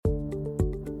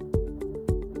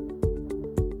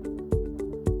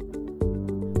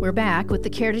We're back with the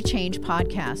Care to Change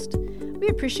podcast. We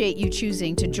appreciate you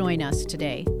choosing to join us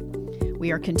today. We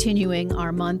are continuing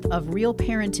our month of real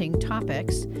parenting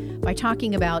topics by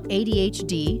talking about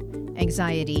ADHD,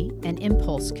 anxiety, and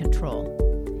impulse control.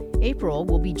 April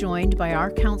will be joined by our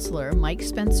counselor, Mike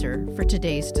Spencer, for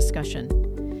today's discussion.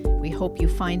 We hope you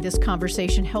find this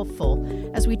conversation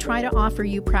helpful as we try to offer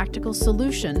you practical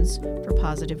solutions for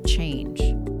positive change.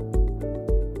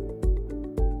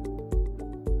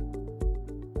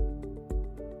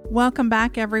 Welcome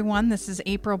back, everyone. This is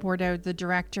April Bordeaux, the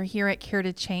director here at Care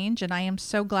to Change, and I am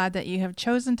so glad that you have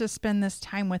chosen to spend this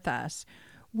time with us.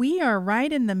 We are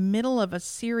right in the middle of a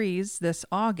series this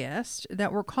August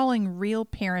that we're calling Real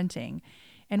Parenting,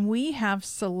 and we have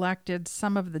selected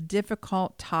some of the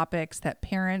difficult topics that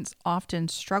parents often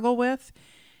struggle with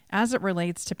as it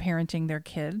relates to parenting their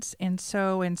kids. And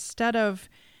so instead of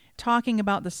talking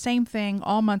about the same thing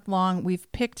all month long,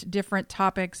 we've picked different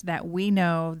topics that we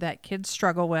know that kids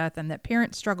struggle with and that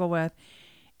parents struggle with.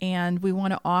 And we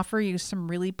want to offer you some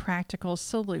really practical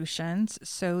solutions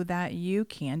so that you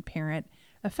can parent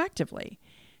effectively.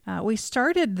 We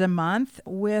started the month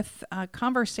with a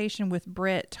conversation with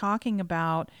Britt talking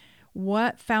about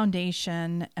what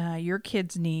foundation your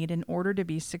kids need in order to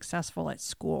be successful at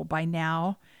school. By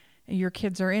now, your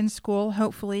kids are in school.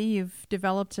 Hopefully, you've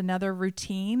developed another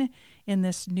routine in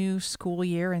this new school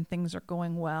year and things are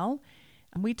going well.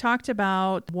 We talked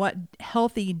about what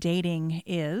healthy dating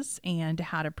is and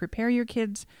how to prepare your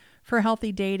kids for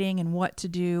healthy dating and what to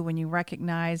do when you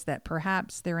recognize that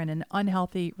perhaps they're in an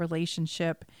unhealthy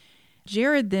relationship.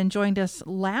 Jared then joined us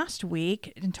last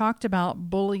week and talked about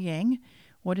bullying.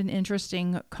 What an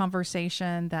interesting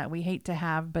conversation that we hate to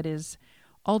have, but is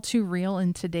all too real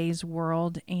in today's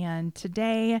world. And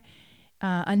today,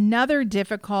 another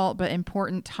difficult but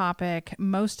important topic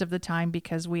most of the time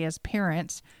because we as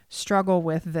parents struggle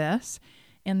with this,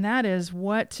 and that is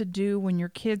what to do when your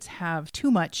kids have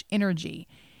too much energy.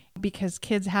 Because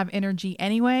kids have energy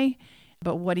anyway,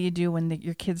 but what do you do when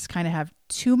your kids kind of have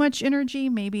too much energy?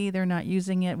 Maybe they're not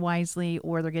using it wisely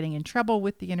or they're getting in trouble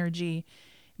with the energy.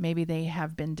 Maybe they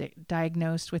have been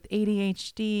diagnosed with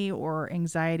ADHD or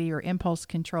anxiety or impulse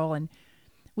control. And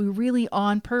we really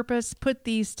on purpose put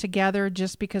these together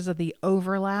just because of the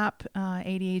overlap,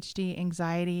 ADHD,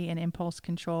 anxiety, and impulse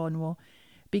control. And we'll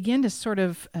begin to sort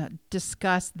of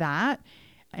discuss that.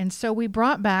 And so we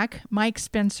brought back Mike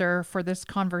Spencer for this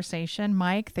conversation.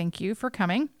 Mike, thank you for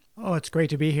coming. Oh, it's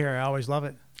great to be here. I always love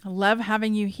it. I love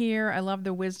having you here. I love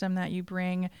the wisdom that you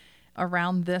bring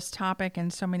around this topic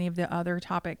and so many of the other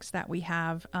topics that we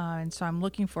have. And so I'm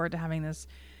looking forward to having this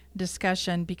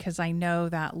discussion because I know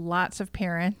that lots of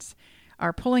parents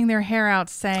are pulling their hair out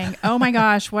saying, oh my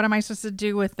gosh, what am I supposed to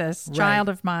do with this child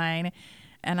of mine?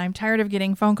 And I'm tired of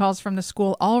getting phone calls from the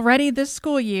school already this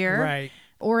school year. Right.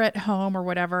 Or at home or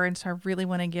whatever. And so I really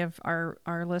want to give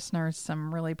our listeners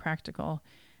some really practical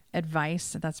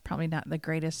advice. That's probably not the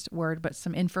greatest word, but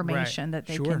some information that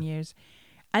they can use.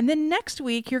 And then next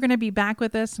week, you're going to be back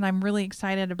with us, and I'm really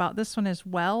excited about this one as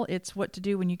well. It's what to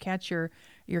do when you catch your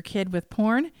kid with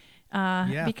porn,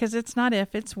 because it's not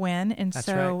if, it's when. And that's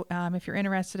so if you're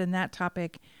interested in that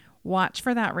topic, watch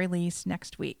for that release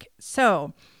next week.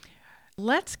 So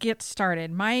let's get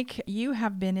started. Mike, you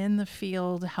have been in the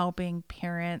field helping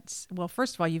parents. Well,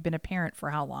 first of all, you've been a parent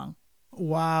for how long?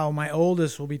 Wow. My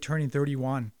oldest will be turning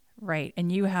 31. Right. And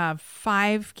you have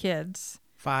 5 kids.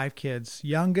 5 kids.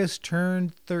 Youngest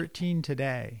turned 13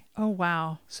 today. Oh,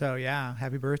 wow. So, yeah.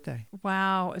 Happy birthday.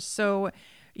 Wow. So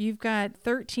you've got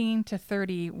 13 to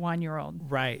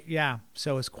 31-year-old. Right. Yeah.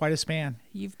 So it's quite a span.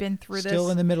 You've been through this. Still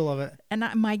in the middle of it. And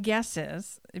my guess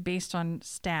is, based on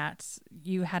stats,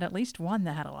 you had at least one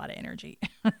that had a lot of energy.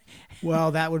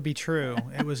 Well, that would be true.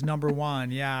 It was number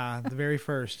 1. Yeah. The very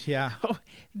first. Yeah. Oh,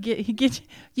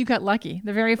 you got lucky.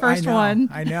 The very first one.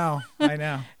 I know.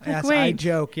 I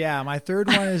joke. Yeah. My third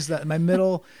one is my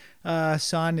middle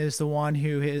son is the one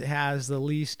who has the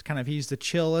least he's the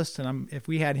chillest. And if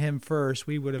we had him first,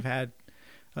 we would have had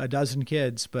a dozen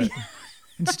kids, but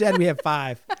instead we have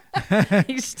 5.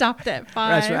 You stopped at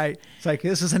 5. That's right. It's like,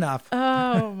 this is enough.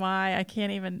 Oh my, I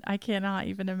cannot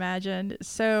even imagine.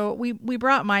 So we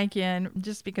brought Mike in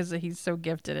just because he's so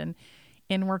gifted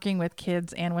in working with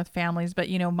kids and with families. But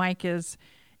Mike is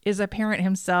a parent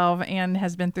himself and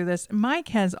has been through this. Mike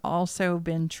has also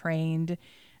been trained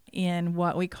in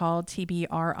what we call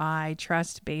TBRI,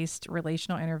 trust-based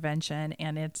relational intervention,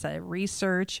 and it's a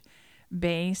research-based,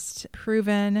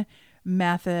 proven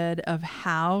method of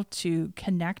how to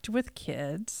connect with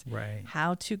kids, right?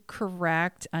 How to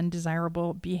correct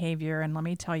undesirable behavior. And let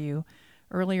me tell you,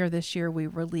 earlier this year, we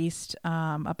released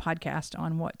a podcast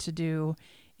on what to do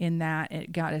in that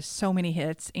it got us so many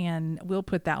hits, and we'll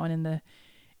put that one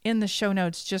in the show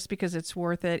notes just because it's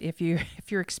worth it. If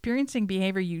you're experiencing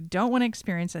behavior you don't want to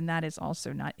experience, and that is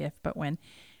also not if, but when,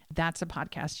 that's a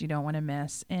podcast you don't want to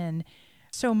miss. And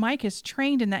so Mike is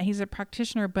trained in that. He's a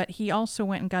practitioner, but he also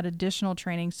went and got additional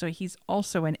training. So he's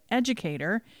also an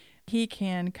educator. He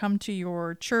can come to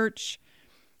your church,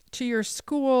 to your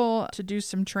school to do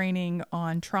some training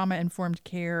on trauma-informed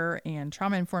care and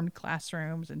trauma-informed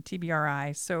classrooms and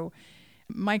TBRI. So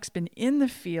Mike's been in the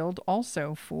field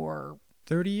also for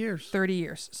 30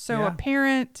 years. So a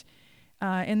parent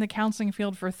in the counseling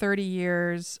field for 30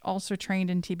 years, also trained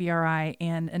in TBRI,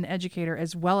 and an educator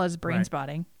as well as brain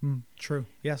spotting. True.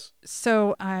 Yes.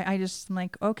 So I just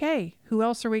like, okay, who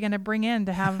else are we going to bring in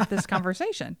to have this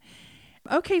conversation?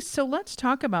 Okay, so let's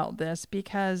talk about this,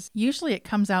 because usually it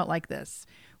comes out like this,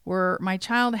 where my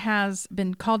child has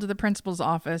been called to the principal's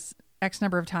office X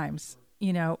number of times,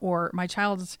 or my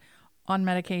child's on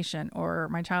medication, or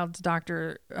my child's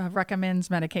doctor recommends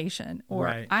medication, or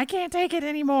I can't take it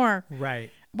anymore.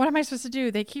 Right. What am I supposed to do?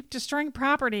 They keep destroying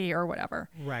property or whatever.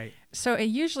 Right. So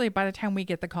usually by the time we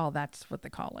get the call, that's what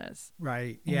the call is.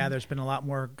 Right. Yeah, there's been gone a lot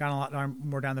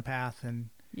more down the path and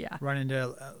run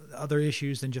into other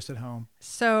issues than just at home.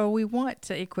 So we want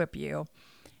to equip you.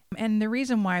 And the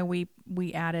reason why we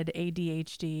added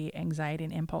ADHD, anxiety,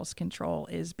 and impulse control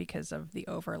is because of the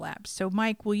overlap. So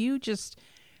Mike, will you just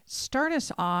start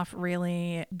us off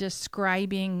really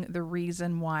describing the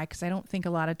reason why? Because I don't think a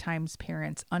lot of times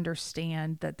parents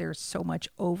understand that there's so much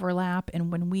overlap. And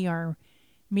when we are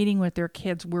meeting with their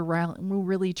kids, we're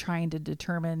really trying to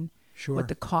determine what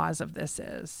the cause of this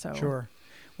is. So Sure.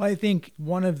 Well, I think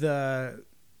one of the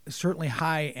certainly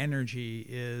high energy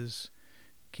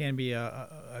can be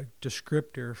a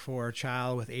descriptor for a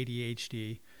child with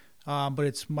ADHD, but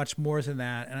it's much more than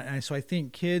that. And so I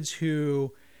think kids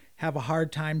who have a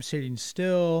hard time sitting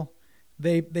still,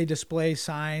 they display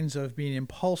signs of being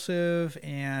impulsive,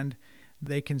 and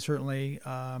they can certainly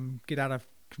get out of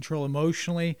control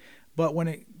emotionally. But when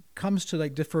it comes to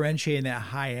like differentiating that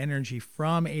high energy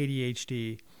from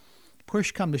ADHD,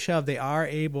 push come to shove, they are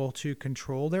able to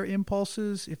control their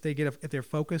impulses if they're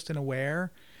focused and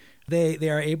aware. They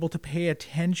are able to pay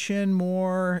attention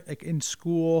more, like in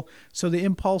school. So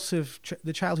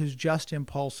the child who's just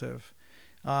impulsive,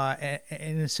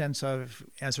 in a sense of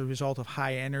as a result of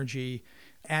high energy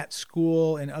at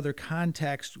school and other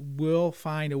contexts, will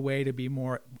find a way to be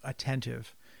more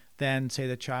attentive than, say,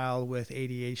 the child with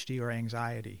ADHD or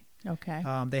anxiety. Okay.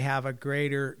 They have a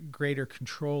greater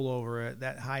control over it.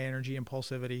 That high energy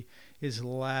impulsivity is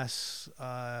less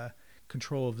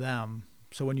control of them.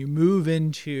 So when you move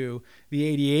into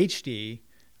the ADHD,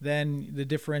 then the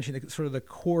differentiation, sort of the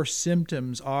core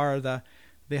symptoms are the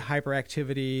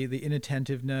hyperactivity, the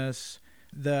inattentiveness,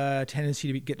 the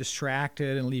tendency to get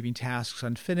distracted and leaving tasks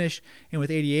unfinished. And with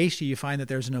ADHD, you find that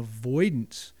there's an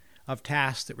avoidance of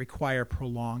tasks that require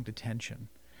prolonged attention.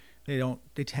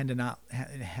 They tend to not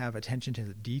have attention to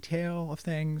the detail of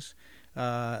things,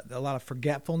 a lot of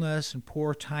forgetfulness and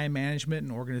poor time management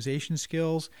and organization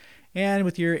skills. And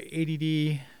with your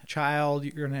ADD child,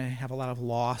 you're going to have a lot of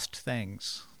lost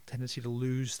things, tendency to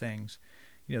lose things.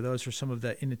 Those are some of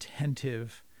the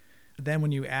inattentive. Then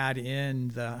when you add in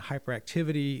the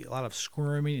hyperactivity, a lot of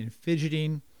squirming and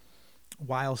fidgeting,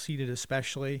 while seated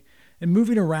especially, and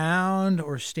moving around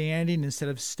or standing instead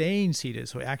of staying seated.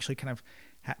 So actually kind of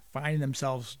finding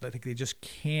themselves, I think they just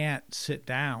can't sit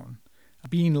down.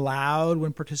 Being loud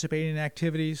when participating in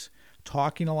activities,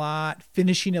 talking a lot,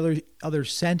 finishing other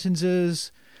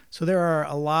sentences. So there are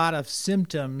a lot of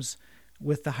symptoms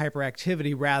with the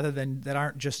hyperactivity that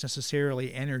aren't just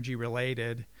necessarily energy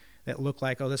related, that look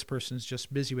like, oh, this person's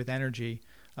just busy with energy.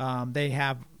 They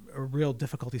have a real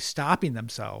difficulty stopping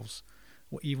themselves,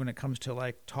 even when it comes to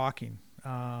like talking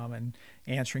and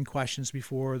answering questions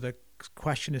before the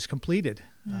question is completed,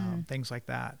 things like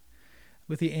that.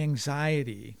 With the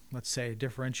anxiety, let's say,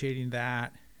 differentiating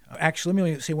that. Actually,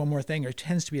 let me say one more thing. There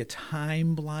tends to be a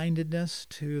time blindedness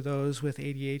to those with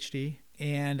ADHD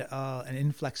and an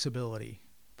inflexibility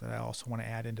that I also want to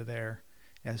add into there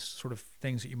as sort of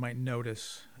things that you might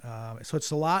notice. So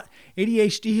it's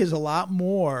ADHD is a lot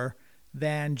more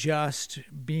than just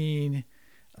being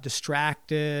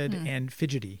distracted and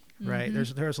fidgety, right?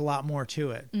 Mm-hmm. There's a lot more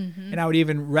to it. Mm-hmm. And I would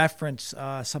even reference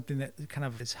something that kind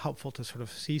of is helpful to sort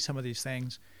of see some of these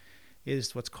things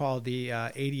is what's called the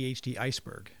ADHD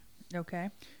iceberg. Okay.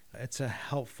 It's a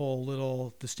helpful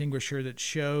little distinguisher that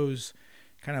shows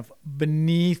kind of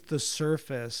beneath the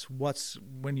surface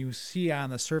when you see on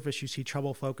the surface, you see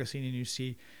trouble focusing and you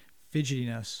see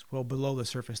fidgetiness. Well, below the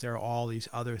surface, there are all these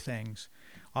other things,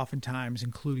 oftentimes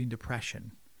including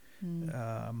depression.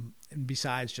 And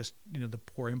besides just, the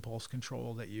poor impulse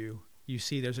control that you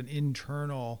see, there's an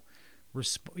internal,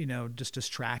 just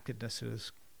distractedness that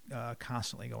is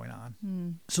constantly going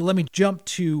on. So let me jump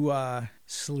to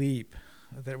sleep.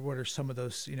 What are some of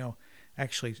those,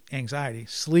 actually anxiety?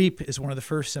 Sleep is one of the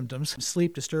first symptoms.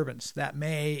 Sleep disturbance that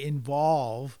may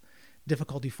involve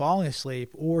difficulty falling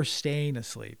asleep or staying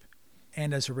asleep.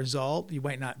 And as a result, you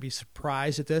might not be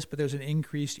surprised at this, but there's an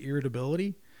increased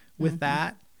irritability with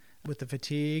that, with the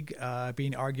fatigue,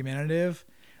 being argumentative,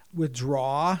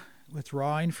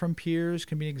 withdrawing from peers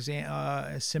can be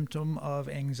a symptom of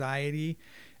anxiety,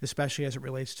 especially as it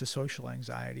relates to social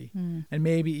anxiety. And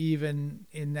maybe even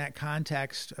in that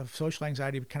context of social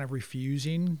anxiety, kind of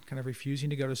refusing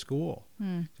to go to school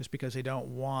just because they don't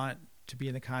want to be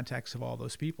in the context of all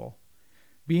those people.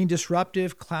 Being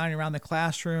disruptive, clowning around the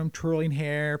classroom, twirling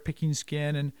hair, picking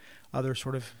skin, and other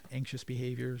sort of anxious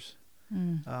behaviors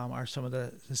are some of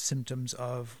the symptoms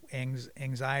of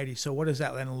anxiety. So what does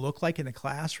that then look like in the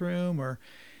classroom, or,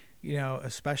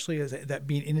 especially as that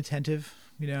being inattentive,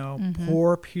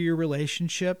 poor peer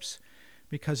relationships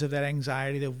because of that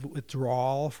anxiety, the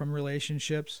withdrawal from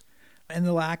relationships, and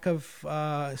the lack of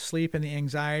sleep and the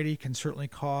anxiety can certainly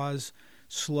cause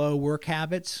slow work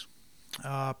habits.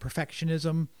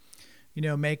 Perfectionism,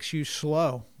 makes you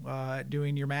slow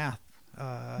doing your math,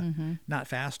 not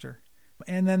faster.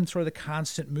 And then sort of the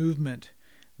constant movement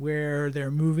where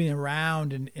they're moving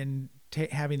around and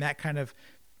having that kind of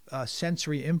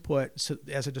sensory input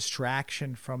as a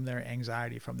distraction from their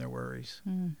anxiety, from their worries.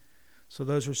 So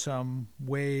those are some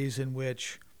ways in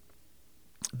which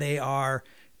they are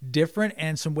different,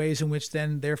 and some ways in which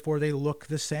then therefore they look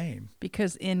the same.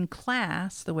 Because in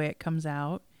class, the way it comes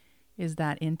out is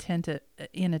that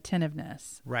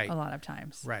inattentiveness, right, a lot of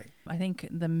times. Right. I think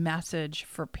the message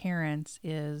for parents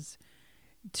is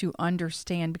to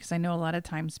understand, because I know a lot of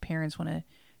times parents want to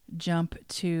jump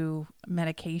to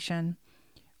medication,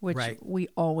 which we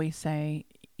always say,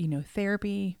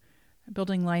 therapy,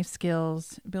 building life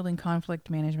skills, building conflict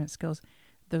management skills,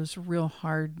 those real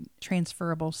hard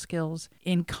transferable skills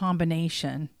in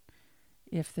combination,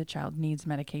 if the child needs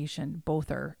medication,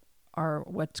 both are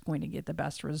what's going to get the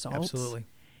best results. Absolutely.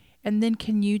 And then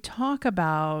can you talk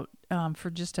about, for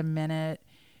just a minute,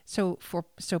 so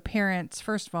parents,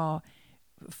 first of all,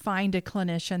 find a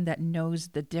clinician that knows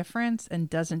the difference and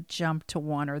doesn't jump to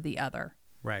one or the other.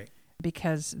 Right.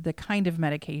 Because the kind of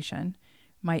medication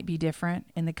might be different,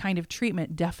 and the kind of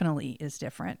treatment definitely is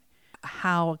different.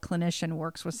 How a clinician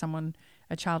works with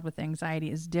a child with anxiety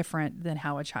is different than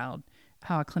how a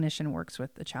clinician works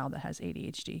with a child that has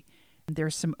ADHD.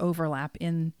 There's some overlap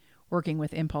in working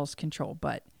with impulse control,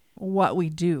 but what we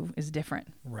do is different,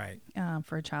 right,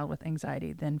 for a child with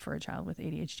anxiety than for a child with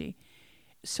ADHD.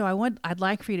 So I'd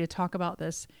like for you to talk about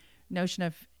this notion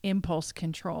of impulse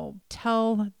control.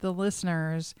 Tell the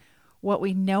listeners what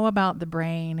we know about the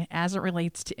brain as it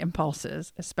relates to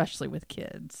impulses, especially with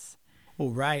kids. Well,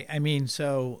 right. I mean,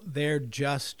 so they're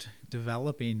just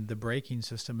developing the braking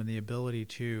system and the ability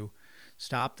to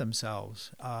stop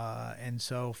themselves. And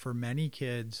so for many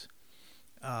kids,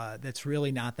 that's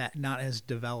really not as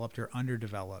developed or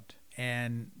underdeveloped.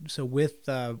 And so with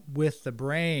the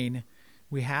brain,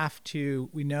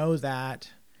 we know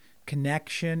that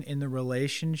connection in the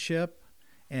relationship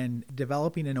and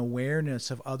developing an awareness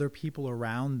of other people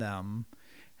around them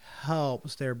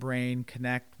helps their brain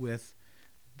connect with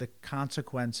the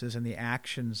consequences and the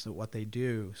actions of what they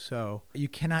do. So you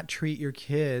cannot treat your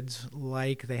kids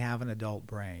like they have an adult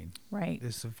brain. Right.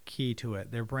 This is key to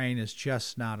it. Their brain is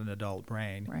just not an adult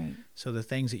brain. Right. So the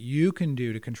things that you can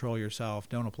do to control yourself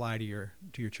don't apply to your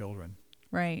children.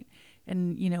 Right.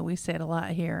 And, we say it a lot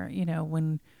here,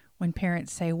 when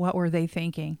parents say, what were they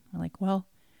thinking? We're like, well,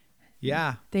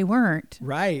 yeah, they weren't.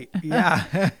 Right.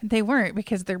 Yeah. They weren't,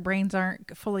 because their brains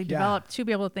aren't fully developed to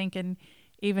be able to think. And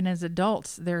even as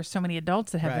adults, there are so many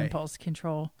adults that have impulse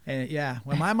control. And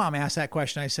when my mom asked that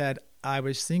question, I said, I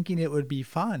was thinking it would be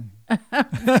fun.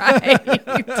 Right.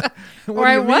 Or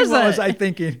I wasn't. What was I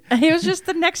thinking? It was just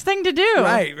the next thing to do.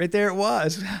 Right there it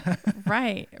was.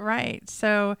 Right.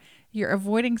 So you're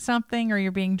avoiding something, or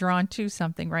you're being drawn to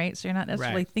something, right? So you're not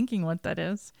necessarily thinking what that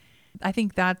is. I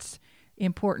think that's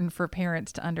important for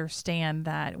parents to understand,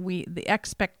 that the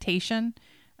expectation,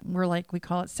 we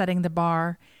call it setting the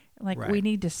bar. We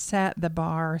need to set the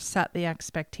bar, set the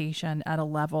expectation at a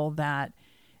level that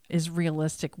is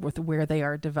realistic with where they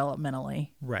are developmentally.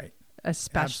 Right.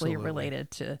 Especially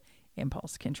related to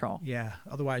impulse control. Yeah.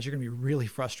 Otherwise, you're going to be really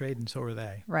frustrated, and so are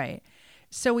they. Right.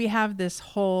 So we have this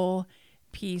whole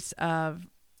piece of,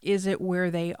 is it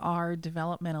where they are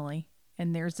developmentally?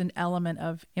 And there's an element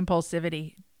of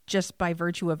impulsivity just by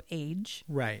virtue of age?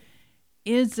 Right.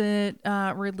 Is it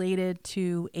related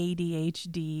to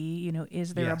ADHD? You know,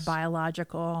 is there Yes. a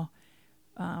biological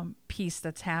piece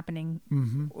that's happening,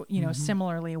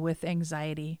 similarly with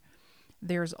anxiety?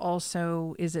 There's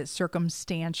also, is it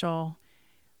circumstantial,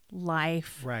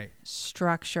 life, Right.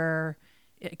 structure,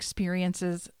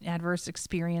 experiences, adverse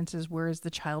experiences? Where is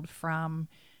the child from?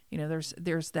 You know,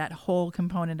 there's that whole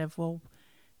component of, well,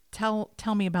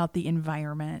 tell me about the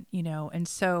environment, you know. And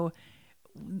so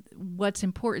what's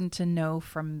important to know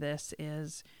from this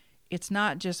is it's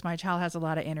not just my child has a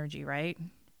lot of energy, right?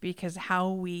 Because how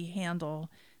we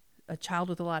handle a child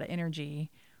with a lot of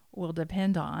energy will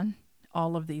depend on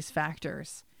all of these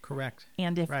factors. Correct.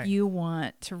 And if Right. you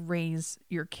want to raise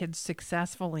your kids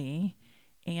successfully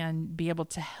and be able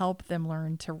to help them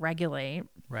learn to regulate,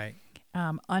 Right.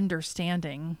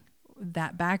 Understanding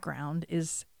that background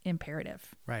is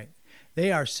imperative. Right.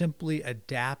 They are simply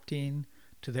adapting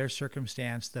to their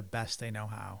circumstance the best they know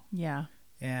how. Yeah.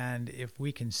 And if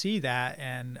we can see that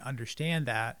and understand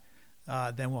that,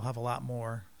 then we'll have a lot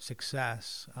more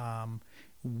success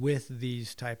with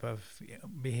these type of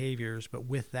behaviors. But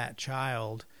with that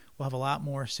child, we'll have a lot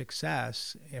more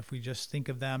success if we just think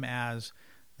of them as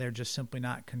they're just simply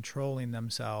not controlling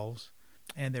themselves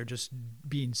and they're just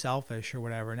being selfish or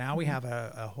whatever. Now we have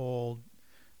a whole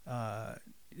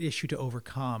issue to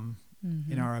overcome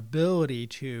in our ability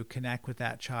to connect with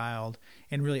that child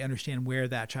and really understand where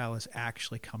that child is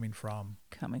actually coming from.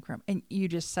 And you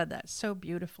just said that so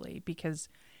beautifully, because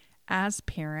as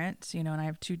parents, you know, and I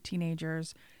have 2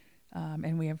 teenagers,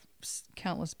 and we have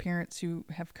countless parents who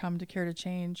have come to Care to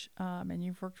Change, and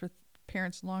you've worked with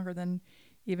parents longer than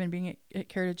even being at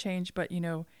Care to Change, but, you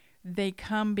know, they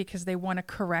come because they want to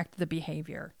correct the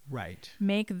behavior. Right.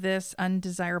 Make this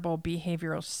undesirable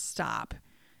behavioral stop.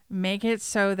 Make it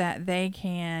so that they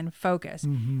can focus.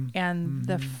 And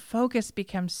the focus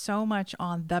becomes so much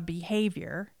on the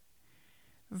behavior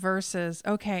versus,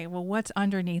 okay, well, what's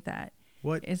underneath that?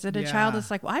 What is it? A child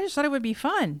that's like, well, I just thought it would be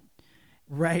fun.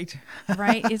 Right.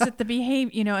 Right. Is it the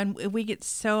behavior? You know, and we get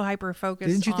so hyper focused.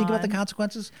 Didn't you think about the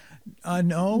consequences?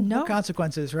 No. What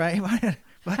consequences, right?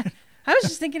 What? I was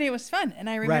just thinking it was fun. And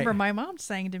I remember my mom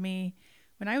saying to me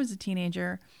when I was a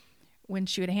teenager, when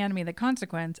she would hand me the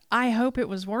consequence, I hope it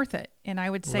was worth it. And I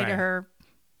would say to her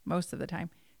most of the time,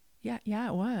 yeah,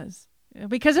 it was.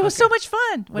 Because it was so much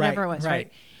fun, whatever it was,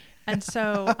 right? And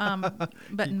so,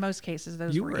 but in most cases,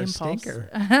 those were impulse.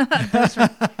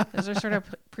 those are sort of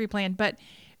pre-planned. But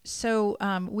so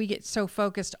we get so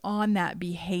focused on that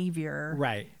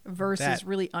behavior, versus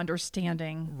really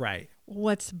understanding,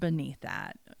 what's beneath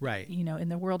that. Right. You know, in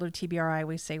the world of TBRI,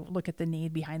 we say, look at the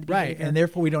need behind the behavior. Right. And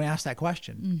therefore, we don't ask that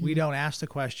question. We don't ask the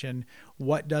question,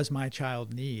 what does my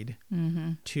child need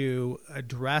to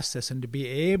address this and to be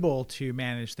able to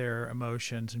manage their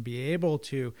emotions and be able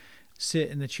to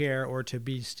sit in the chair or to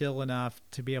be still enough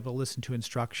to be able to listen to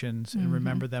instructions and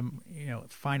remember them, you know,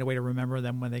 find a way to remember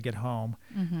them when they get home.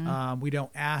 We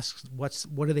don't ask what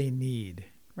do they need.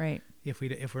 Right. If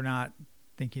we're not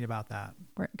thinking about that.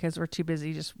 Because we're too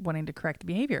busy just wanting to correct the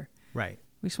behavior. Right.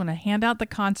 We just want to hand out the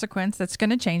consequence that's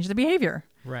going to change the behavior.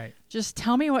 Right. Just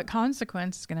tell me what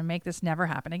consequence is going to make this never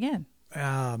happen again.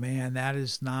 Oh, man, that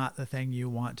is not the thing you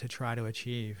want to try to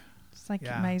achieve. It's like you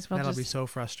might as well that'll just be so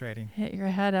frustrating. Hit your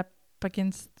head up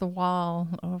against the wall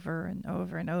over and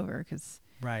over and over, because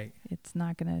it's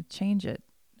not going to change it,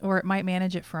 or it might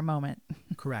manage it for a moment.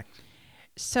 Correct.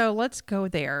 So let's go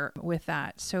there with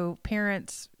that. So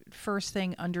parents, first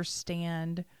thing,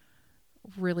 understand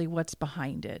really what's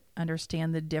behind it.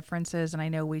 Understand the differences. And I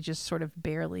know we just sort of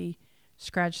barely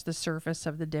scratched the surface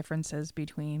of the differences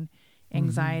between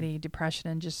anxiety, depression,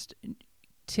 and just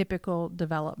typical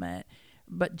development.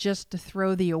 But just to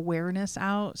throw the awareness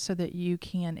out so that you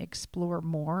can explore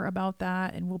more about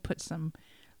that. And we'll put some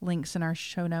links in our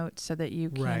show notes so that you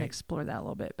can explore that a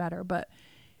little bit better. But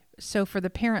so for the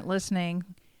parent listening,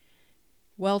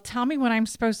 well, tell me what I'm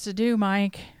supposed to do,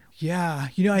 Mike. Yeah.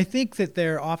 You know, I think that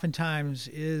there oftentimes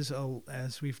is,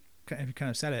 as we've kind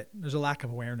of said it, there's a lack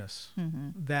of awareness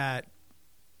that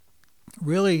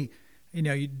really, you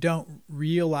know, you don't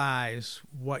realize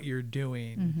what you're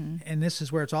doing. And this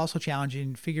is where it's also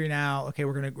challenging, figuring out, okay,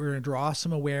 we're going to draw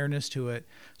some awareness to it.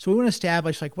 So we want to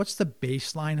establish, like, what's the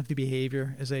baseline of the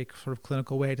behavior, is a sort of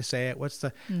clinical way to say it. What's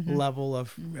the level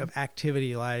of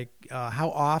activity? Like,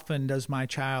 how often does my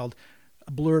child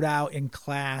blurt out in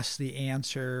class the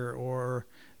answer or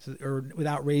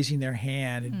without raising their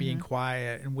hand and being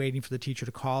quiet and waiting for the teacher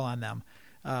to call on them?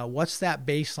 What's that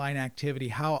baseline activity?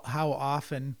 How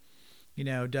often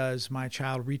does my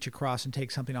child reach across and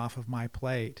take something off of my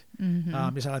plate?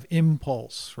 Just out of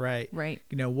impulse, right? Right.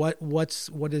 What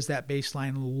does that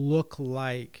baseline look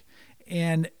like?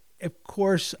 And of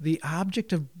course, the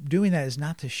object of doing that is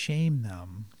not to shame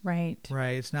them. Right.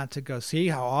 Right. It's not to go, see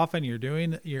how often you're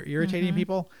irritating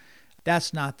people.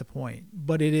 That's not the point.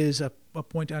 But it is a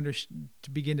point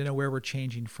to begin to know where we're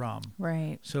changing from.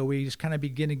 Right. So we just kind of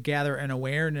begin to gather an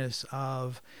awareness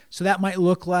of, so that might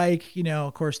look like,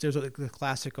 of course, there's the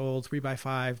classic old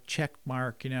 3x5 check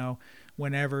mark,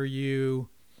 whenever you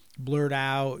blurt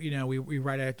out, we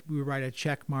write a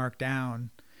check mark down.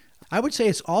 I would say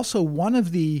it's also one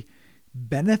of the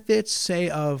benefits, say,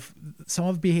 of some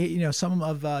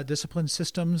of discipline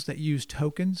systems that use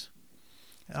tokens.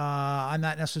 I'm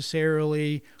not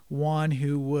necessarily one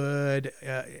who would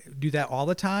do that all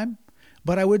the time,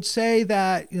 but I would say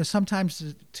that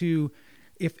sometimes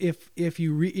if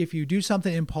you do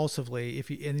something impulsively,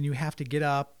 and then you have to get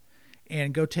up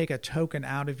and go take a token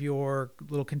out of your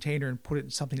little container and put it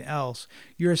in something else,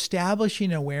 you're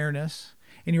establishing awareness,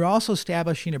 and you're also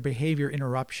establishing a behavior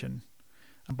interruption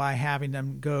by having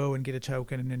them go and get a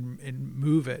token and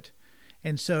move it.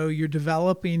 And so you're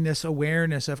developing this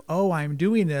awareness of, oh, I'm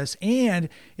doing this, and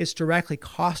it's directly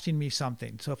costing me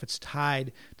something. So if it's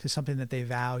tied to something that they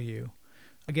value.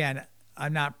 Again,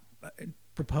 I'm not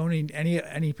proponing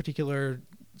any particular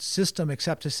system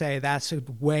except to say that's a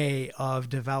way of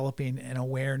developing an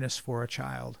awareness for a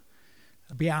child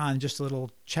beyond just a little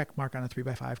check mark on a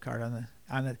 3x5 card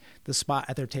on the spot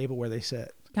at their table where they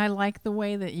sit. I like the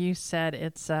way that you said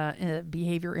it's a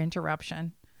behavior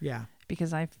interruption. Yeah.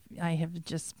 Because I have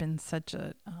just been such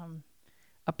a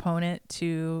opponent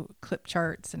to clip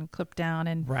charts and clip down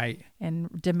and right. and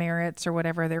demerits or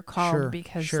whatever they're called. Sure,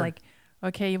 because sure.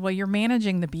 Okay, well, you're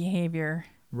managing the behavior,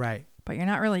 right? But you're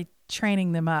not really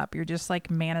training them up. You're just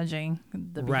like managing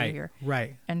the behavior,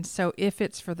 right? And so if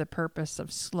it's for the purpose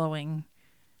of slowing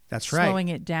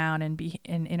it down and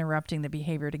interrupting the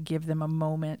behavior to give them a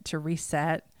moment to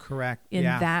reset, correct, in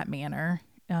that manner,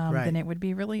 right. then it would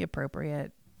be really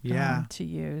appropriate. To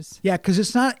use. Yeah, because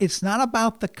it's not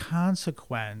about the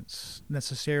consequence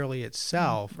necessarily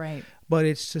itself, right? But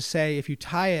it's to say, if you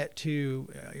tie it to,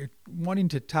 you're wanting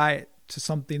to tie it to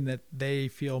something that they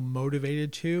feel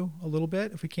motivated to a little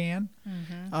bit, if we can.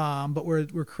 But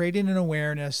we're creating an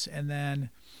awareness, and then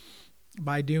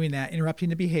by doing that, interrupting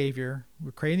the behavior,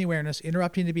 we're creating the awareness,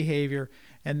 interrupting the behavior,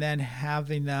 and then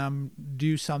having them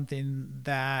do something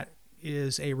that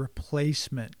is a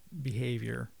replacement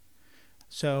behavior.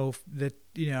 So that,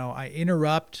 I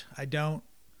interrupt, I don't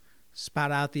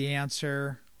spout out the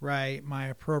answer, right? My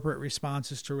appropriate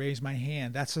response is to raise my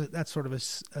hand. That's sort of a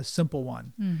simple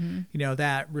one.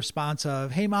 That response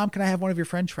of, hey, Mom, can I have one of your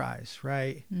French fries,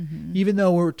 right? Even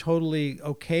though we're totally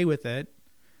okay with it,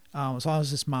 as long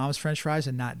as it's Mom's French fries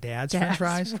and not Dad's French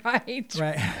fries. Right.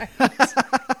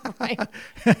 Right.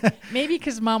 Maybe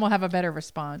because Mom will have a better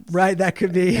response. Right, that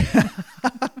could be.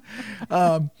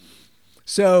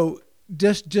 So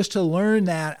just to learn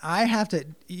that I have to,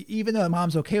 even though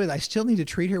Mom's okay with it, I still need to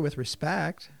treat her with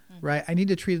respect, right? I need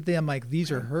to treat them like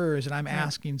these are hers, and I'm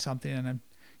asking something, and I'm,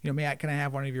 can I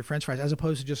have one of your French fries, as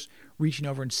opposed to just reaching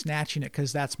over and snatching it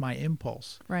because that's my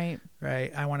impulse. Right.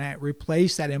 I want to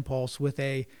replace that impulse with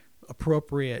a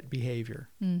appropriate behavior.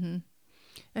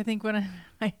 I think when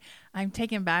I'm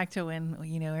taken back to when,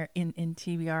 in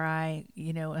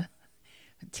TBRI,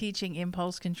 teaching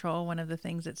impulse control, one of the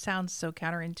things that sounds so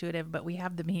counterintuitive, but we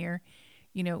have them here,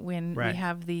 when we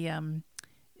have the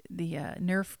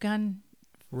Nerf gun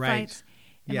fights.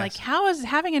 And yes. How is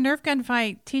having a Nerf gun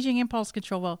fight teaching impulse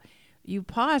control? Well, you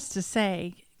pause to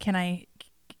say, can I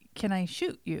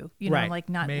shoot you?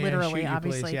 Not May literally, I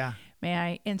obviously. Please? Yeah. May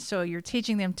I? And so you're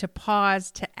teaching them to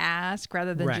pause to ask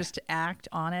rather than just to act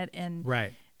on it. And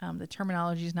the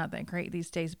terminology is not that great these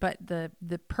days, but the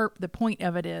point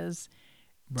of it is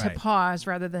to pause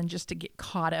rather than just to get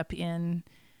caught up in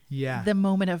the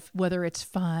moment of whether it's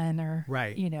fun or,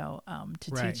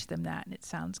 to teach them that. And it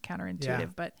sounds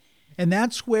counterintuitive, but. And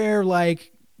that's where,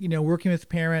 working with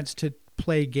parents to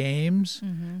play games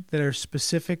that are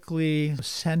specifically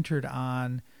centered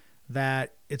on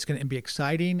that it's going to be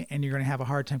exciting and you're going to have a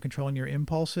hard time controlling your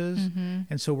impulses.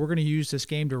 And so we're going to use this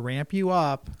game to ramp you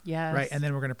up. Yes. Right. And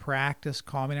then we're going to practice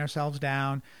calming ourselves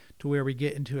down to where we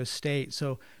get into a state.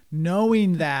 So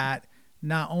knowing that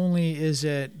not only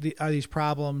are these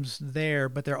problems there,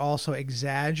 but they're also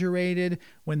exaggerated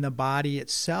when the body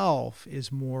itself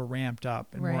is more ramped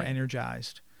up and more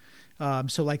energized.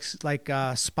 So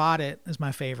Spot It is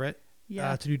my favorite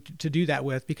to do that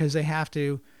with, because they have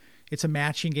to, it's a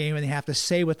matching game and they have to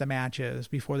say what the match is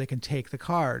before they can take the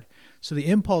card. So the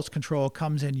impulse control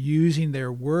comes in using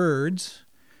their words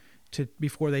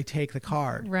before they take the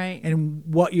card. Right. And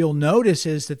what you'll notice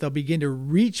is that they'll begin to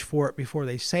reach for it before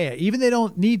they say it. Even they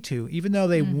don't need to, even though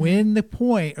they win the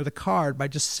point or the card by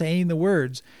just saying the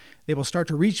words, they will start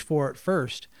to reach for it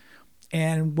first.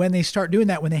 And when they start doing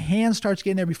that, when the hand starts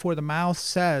getting there before the mouth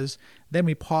says, then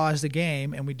we pause the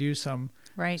game and we do some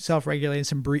self-regulating,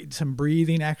 some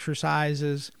breathing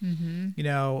exercises,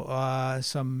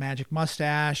 some magic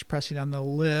mustache, pressing on the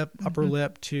lip, upper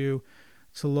lip to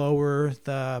lower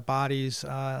the body's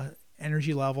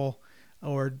energy level,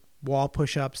 or wall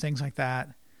push-ups, things like that.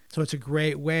 So it's a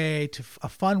great way a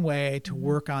fun way to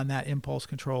work on that impulse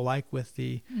control, like with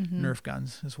the Nerf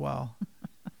guns as well.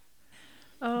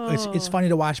 It's funny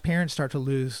to watch parents start to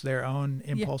lose their own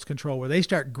impulse control, where they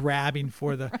start grabbing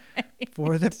for the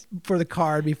for the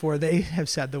card before they have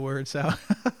said the word. So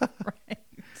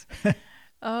right.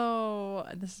 Oh,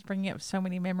 this is bringing up so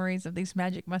many memories of these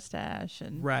magic mustache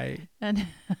and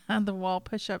the wall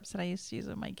push-ups that I used to use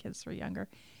when my kids were younger.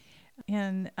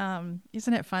 And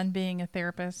isn't it fun being a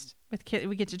therapist with kids?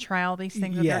 We get to try all these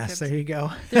things. Yes, there you go.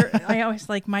 I always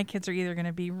my kids are either going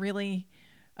to be really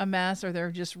a mess or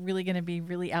they're just really going to be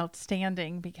really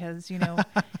outstanding because,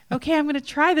 okay, I'm going to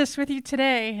try this with you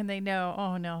today. And they know,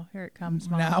 oh no, here it comes,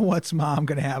 Mom. Now what's Mom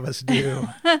going to have us do?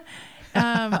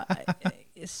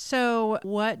 So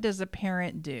what does a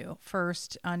parent do?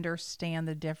 First, understand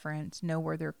the difference, know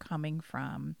where they're coming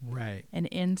from. Right. And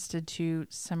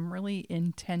institute some really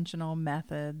intentional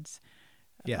methods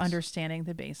of understanding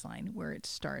the baseline, where it's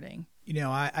starting.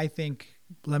 I think,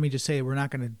 let me just say, we're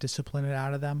not going to discipline it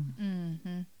out of them.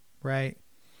 Mm-hmm. Right.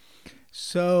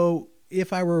 So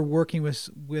if I were working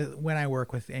when I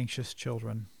work with anxious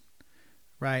children,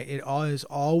 right, it is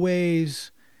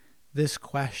always this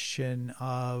question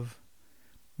of,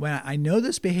 when I know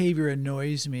this behavior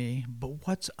annoys me, but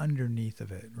what's underneath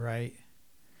of it, right?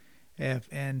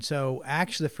 And so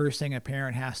actually the first thing a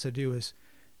parent has to do is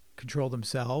control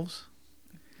themselves.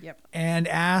 Yep. And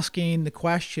asking the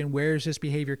question, where is this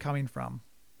behavior coming from?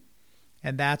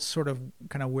 And that's sort of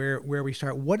kind of where we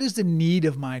start. What is the need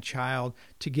of my child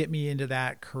to get me into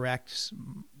that correct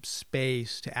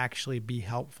space to actually be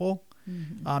helpful?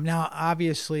 Mm-hmm. Now,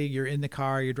 obviously, you're in the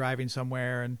car, you're driving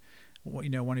somewhere, and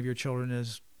one of your children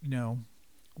is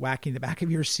whacking the back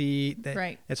of your seat.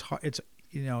 Right. It's hard.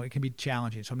 It can be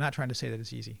challenging. So I'm not trying to say that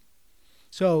it's easy.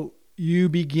 So you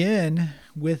begin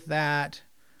with that.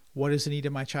 What is the need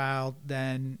of my child?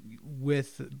 Then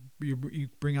you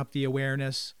bring up the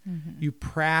awareness. Mm-hmm. You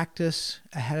practice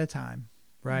ahead of time,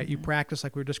 right? Mm-hmm. You practice,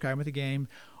 like we were describing with the game,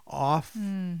 off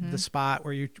the spot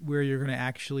where you're going to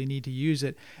actually need to use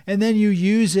it. And then you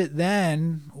use it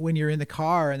then when you're in the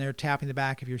car and they're tapping the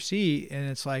back of your seat and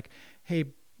it's like, hey,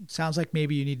 sounds like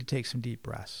maybe you need to take some deep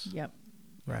breaths. Yep.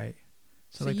 Right.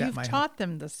 So like you've taught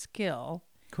them the skill.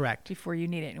 Correct. Before you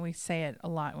need it. And we say it a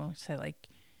lot when we say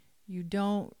you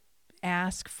don't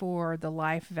ask for the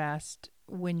life vest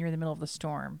when you're in the middle of the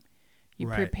storm. You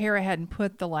prepare ahead and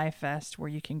put the life vest where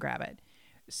you can grab it.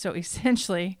 So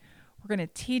essentially, we're going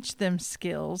to teach them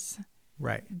skills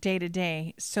day to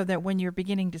day so that when you're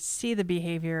beginning to see the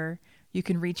behavior, you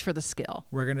can reach for the skill.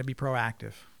 We're going to be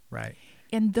proactive. Right.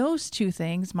 And those two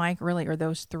things, Mike, really are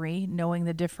those three: knowing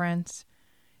the difference,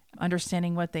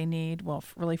 understanding what they need. Well,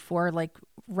 really for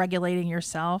regulating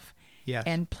yourself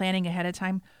and planning ahead of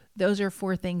time. Those are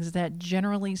four things that,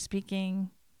 generally speaking,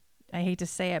 I hate to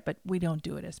say it, but we don't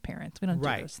do it as parents. We don't do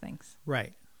those things.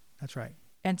 Right. That's right.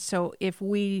 And so if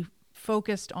we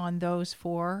focused on those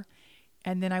four,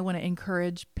 and then I want to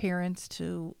encourage parents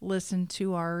to listen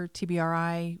to our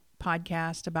TBRI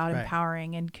podcast about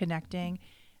empowering and connecting,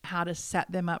 how to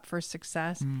set them up for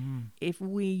success. Mm-hmm. If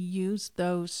we use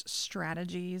those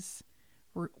strategies,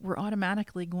 we're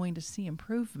automatically going to see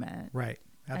improvement. Right.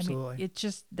 Absolutely. I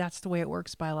mean, that's the way it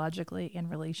works biologically and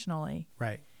relationally.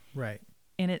 Right.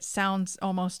 And it sounds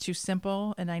almost too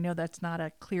simple. And I know that's not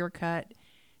a clear cut,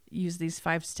 use these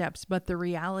 5 steps, but the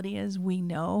reality is we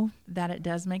know that it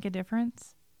does make a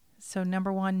difference. So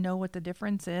 1, know what the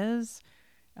difference is.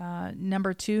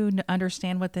 2,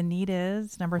 understand what the need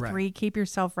is. 3, keep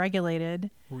yourself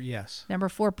regulated. Yes.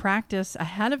 4, practice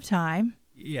ahead of time.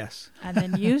 Yes. And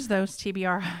then use those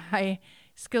TBRI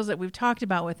skills that we've talked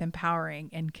about with empowering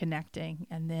and connecting,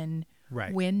 and then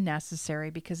when necessary,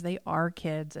 because they are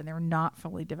kids and they're not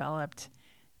fully developed,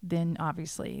 then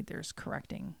obviously there's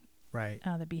correcting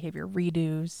the behavior,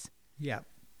 redos. Yeah.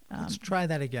 Let's try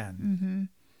that again. Mm-hmm.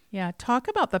 Yeah. Talk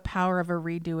about the power of a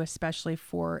redo, especially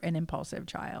for an impulsive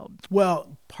child.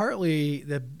 Well, partly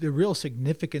the real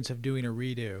significance of doing a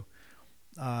redo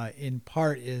in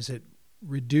part is it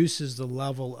reduces the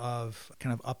level of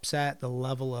kind of upset, the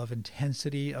level of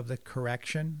intensity of the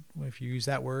correction, if you use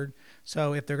that word.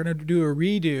 So if they're going to do a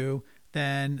redo,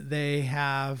 then they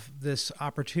have this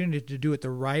opportunity to do it the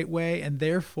right way, and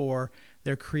therefore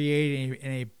they're creating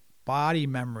a body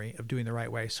memory of doing the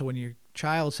right way. So when your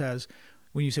child says,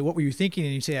 when you say, "What were you thinking?"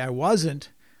 and you say, "I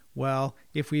wasn't," well,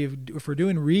 if we're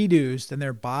doing redos, then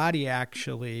their body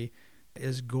actually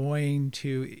is going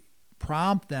to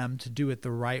prompt them to do it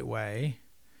the right way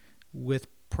with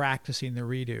practicing the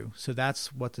redo. So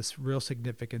that's what the real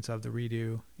significance of the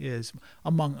redo is,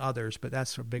 among others, but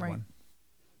that's a big one.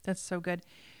 That's so good.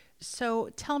 So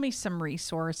tell me some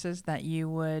resources that you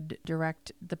would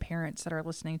direct the parents that are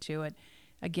listening to it.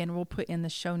 Again, we'll put in the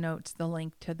show notes the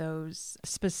link to those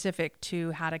specific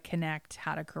to how to connect,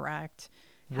 how to correct,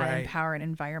 how to empower an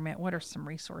environment. What are some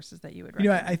resources that you would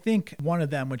recommend? I think one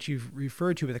of them, which you've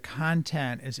referred to, but the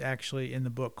content is actually in the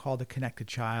book called The Connected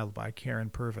Child by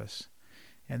Karyn Purvis.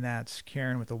 And that's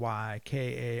Karyn with a Y,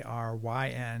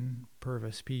 Karyn,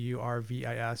 Purvis,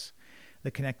 Purvis,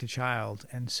 The Connected Child.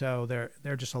 And so there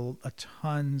are just a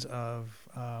tons of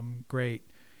great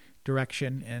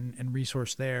direction and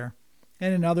resource there.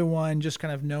 And another one, just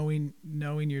kind of knowing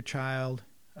your child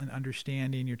and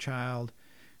understanding your child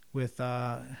with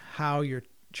how your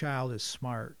child is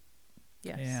smart.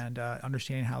 Yes. And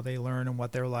understanding how they learn and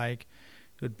what they're like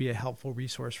would be a helpful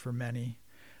resource for many.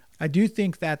 I do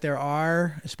think that there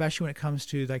are, especially when it comes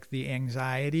to like the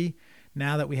anxiety,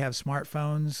 now that we have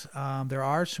smartphones, there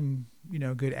are some,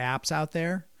 good apps out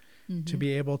there to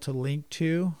be able to link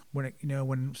to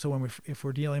if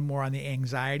we're dealing more on the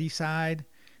anxiety side,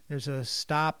 there's a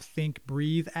Stop, Think,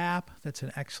 Breathe app. That's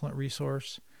an excellent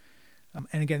resource.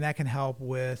 And again, that can help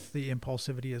with the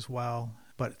impulsivity as well,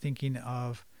 but thinking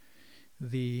of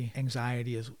the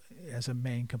anxiety as a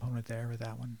main component there with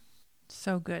that one.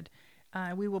 So good.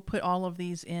 We will put all of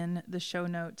these in the show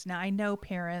notes. Now, I know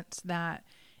parents that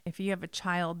if you have a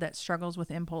child that struggles with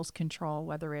impulse control,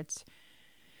 whether it's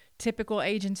typical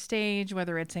age and stage,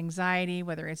 whether it's anxiety,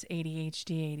 whether it's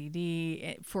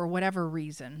ADHD, ADD, for whatever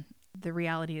reason, the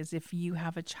reality is if you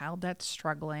have a child that's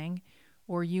struggling,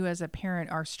 or you as a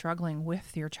parent are struggling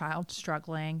with your child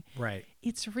struggling, right,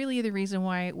 it's really the reason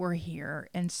why we're here.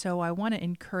 And so I want to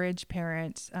encourage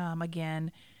parents,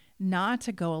 again, not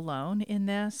to go alone in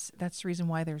this. That's the reason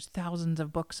why there's thousands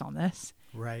of books on this,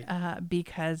 right?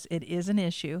 Because it is an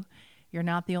issue. You're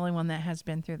not the only one that has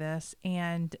been through this.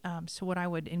 And so what I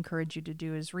would encourage you to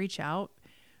do is reach out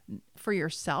for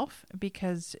yourself,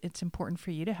 because it's important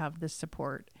for you to have this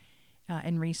support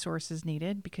and resources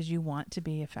needed, because you want to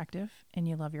be effective and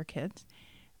you love your kids.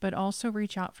 But also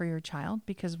reach out for your child,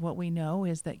 because what we know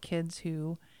is that kids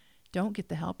who don't get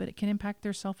the help, it can impact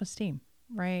their self-esteem,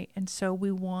 right? And so we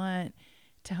want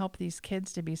to help these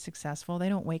kids to be successful. They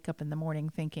don't wake up in the morning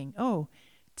thinking, oh,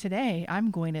 today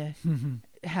I'm going to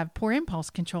have poor impulse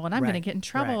control and I'm going to get in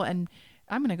trouble and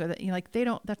I'm going to go they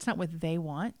don't, that's not what they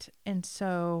want. And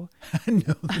so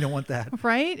no, they don't want that.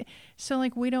 Right. So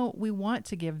we want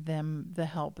to give them the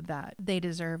help that they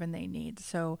deserve and they need.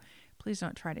 So please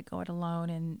don't try to go it alone,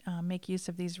 and make use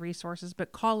of these resources,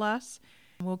 but call us.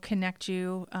 We'll connect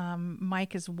you.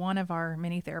 Mike is one of our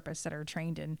many therapists that are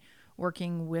trained in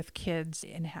working with kids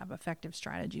and have effective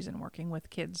strategies in working with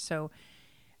kids. So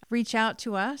reach out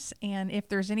to us. And if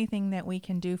there's anything that we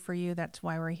can do for you, that's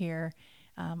why we're here.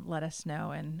 Let us know.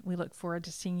 And we look forward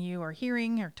to seeing you or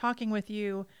hearing or talking with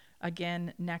you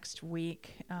again next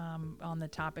week on the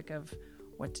topic of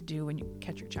what to do when you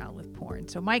catch your child with porn.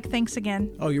 So Mike, thanks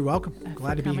again. Oh, you're welcome.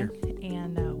 Glad to be here.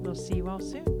 And we'll see you all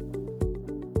soon.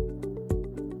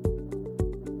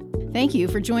 Thank you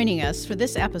for joining us for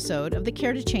this episode of the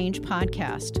Care to Change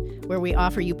podcast, where we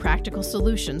offer you practical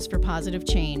solutions for positive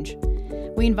change.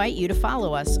 We invite you to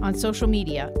follow us on social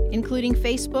media, including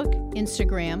Facebook,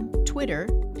 Instagram, Twitter,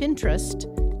 Pinterest,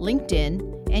 LinkedIn,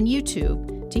 and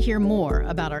YouTube, to hear more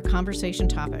about our conversation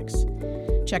topics.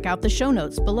 Check out the show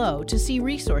notes below to see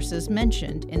resources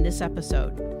mentioned in this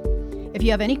episode. If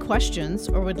you have any questions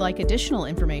or would like additional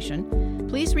information,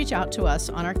 please reach out to us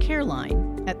on our care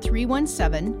line at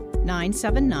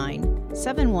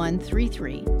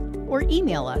 317-979-7133 or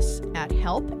email us at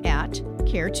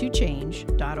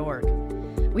help@caretochange.org.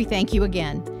 We thank you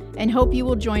again and hope you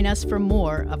will join us for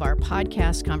more of our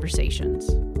podcast conversations.